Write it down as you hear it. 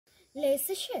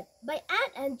Lazy Ship by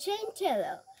Anne and Jane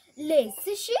Taylor.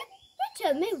 Lazy ship, you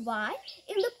tell me why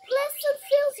in the pleasant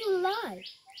fields you lie,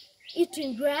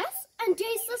 eating grass and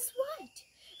days as white,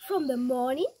 from the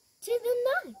morning till the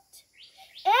night.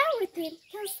 Everything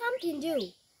can something do,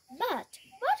 but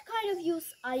what kind of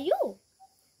use are you?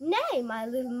 Nay, my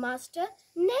little master,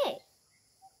 nay.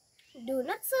 Do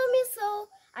not serve me so,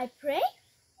 I pray.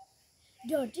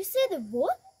 Don't you see the wool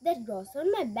that grows on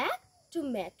my back to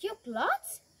make your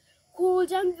clothes?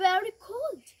 Cold and very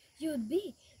cold you'd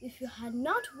be if you had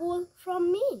not wool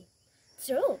from me.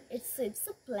 True, it seems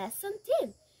a pleasant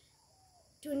thing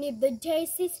to nip the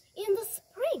daisies in the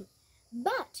spring,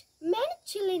 but many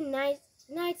chilly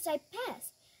nights I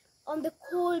pass on the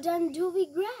cold and dewy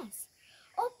grass,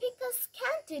 or pick a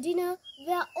scanty dinner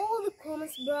where all the corn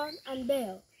is brown and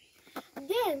bare.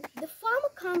 Then the farmer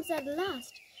comes at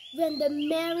last, when the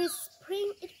merry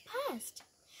spring is past,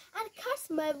 and cuts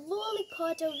my woolly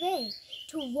coat away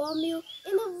to warm you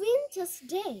in the winter's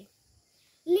day.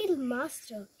 Little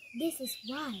master, this is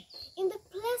why in the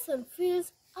pleasant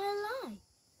fields I lie.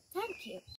 Thank you.